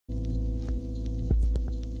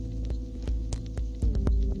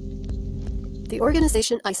The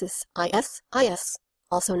organization ISIS, IS,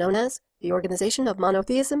 also known as the Organization of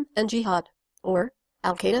Monotheism and Jihad, or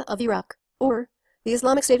Al-Qaeda of Iraq, or the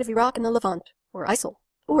Islamic State of Iraq and the Levant, or ISIL,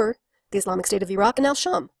 or the Islamic State of Iraq and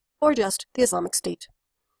Al-Sham, or just the Islamic State.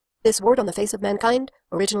 This wart on the face of mankind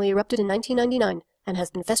originally erupted in 1999 and has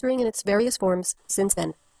been festering in its various forms since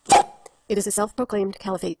then. It is a self-proclaimed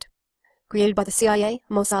caliphate, created by the CIA,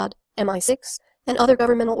 Mossad, MI6, and other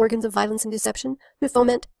governmental organs of violence and deception to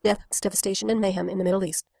foment death, devastation, and mayhem in the Middle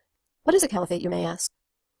East. What is a caliphate, you may ask?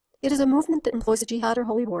 It is a movement that employs a jihad or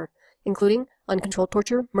holy war, including uncontrolled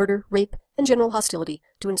torture, murder, rape, and general hostility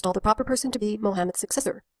to install the proper person to be Mohammed's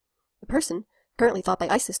successor. The person, currently thought by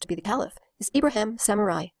ISIS to be the caliph, is Ibrahim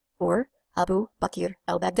Samurai, or Abu Bakr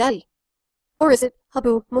al-Baghdadi. Or is it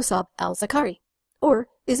Abu Musab al-Zakari? Or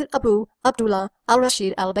is it Abu Abdullah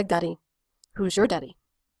al-Rashid al-Baghdadi? Who's your daddy?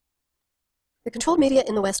 The controlled media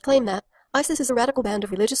in the West claim that ISIS is a radical band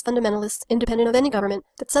of religious fundamentalists independent of any government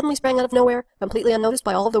that suddenly sprang out of nowhere, completely unnoticed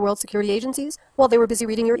by all of the world's security agencies, while they were busy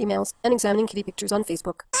reading your emails and examining kitty pictures on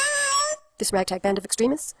Facebook. This ragtag band of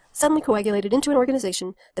extremists suddenly coagulated into an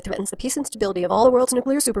organization that threatens the peace and stability of all the world's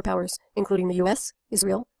nuclear superpowers, including the US,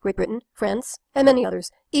 Israel, Great Britain, France, and many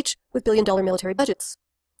others, each with billion-dollar military budgets.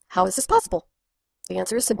 How is this possible? The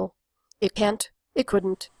answer is simple. It can't, it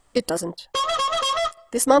couldn't, it doesn't.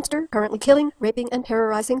 This monster, currently killing, raping, and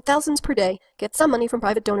terrorizing thousands per day, gets some money from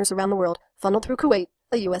private donors around the world, funneled through Kuwait,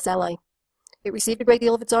 a U.S. ally. It received a great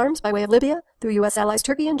deal of its arms by way of Libya, through U.S. allies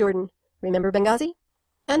Turkey and Jordan. Remember Benghazi?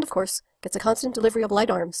 And, of course, gets a constant delivery of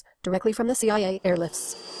light arms, directly from the CIA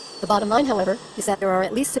airlifts. The bottom line, however, is that there are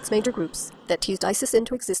at least 6 major groups that teased ISIS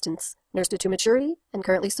into existence, nursed it to maturity, and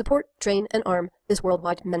currently support, train, and arm this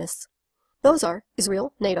worldwide menace. Those are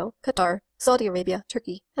Israel, NATO, Qatar, Saudi Arabia,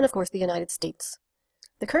 Turkey, and of course the United States.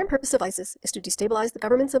 The current purpose of ISIS is to destabilize the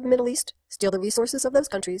governments of the Middle East, steal the resources of those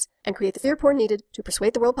countries, and create the fear porn needed to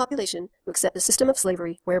persuade the world population to accept a system of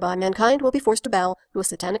slavery whereby mankind will be forced to bow to a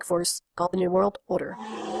satanic force called the New World Order.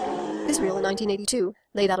 Israel in 1982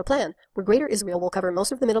 laid out a plan where Greater Israel will cover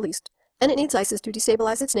most of the Middle East, and it needs ISIS to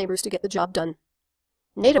destabilize its neighbors to get the job done.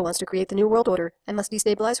 NATO wants to create the New World Order and must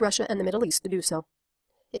destabilize Russia and the Middle East to do so.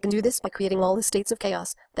 It can do this by creating lawless states of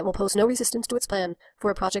chaos that will pose no resistance to its plan for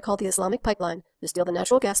a project called the Islamic Pipeline to steal the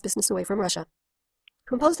natural gas business away from Russia.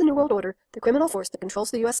 To impose the New World Order, the criminal force that controls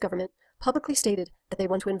the U.S. government publicly stated that they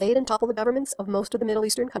want to invade and topple the governments of most of the Middle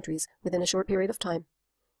Eastern countries within a short period of time.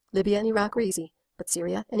 Libya and Iraq were easy, but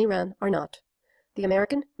Syria and Iran are not. The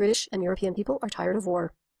American, British, and European people are tired of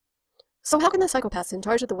war. So how can the psychopaths in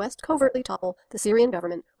charge of the West covertly topple the Syrian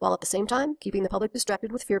government while at the same time keeping the public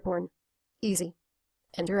distracted with fear porn? Easy.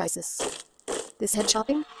 Enter ISIS. This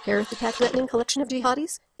head-chopping, terrorist attack-threatening collection of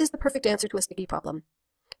jihadis is the perfect answer to a sticky problem.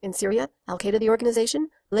 In Syria, Al-Qaeda, the organization,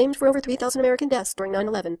 blamed for over 3,000 American deaths during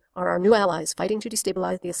 9/11, are our new allies fighting to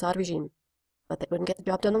destabilize the Assad regime. But they couldn't get the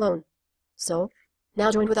job done alone. So,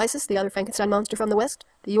 now joined with ISIS, the other Frankenstein monster from the West,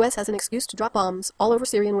 the U.S. has an excuse to drop bombs all over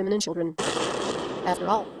Syrian women and children. After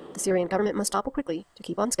all, the Syrian government must topple quickly to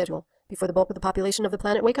keep on schedule before the bulk of the population of the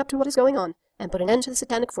planet wake up to what is going on and put an end to the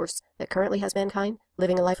satanic force that currently has mankind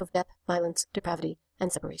living a life of death, violence, depravity,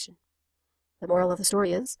 and separation. The moral of the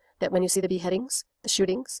story is that when you see the beheadings, the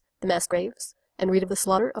shootings, the mass graves, and read of the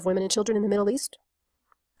slaughter of women and children in the Middle East,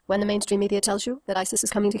 when the mainstream media tells you that ISIS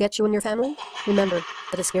is coming to get you and your family, remember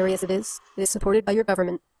that as scary as it is supported by your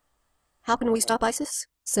government. How can we stop ISIS?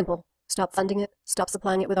 Simple. Stop funding it, stop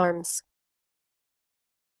supplying it with arms.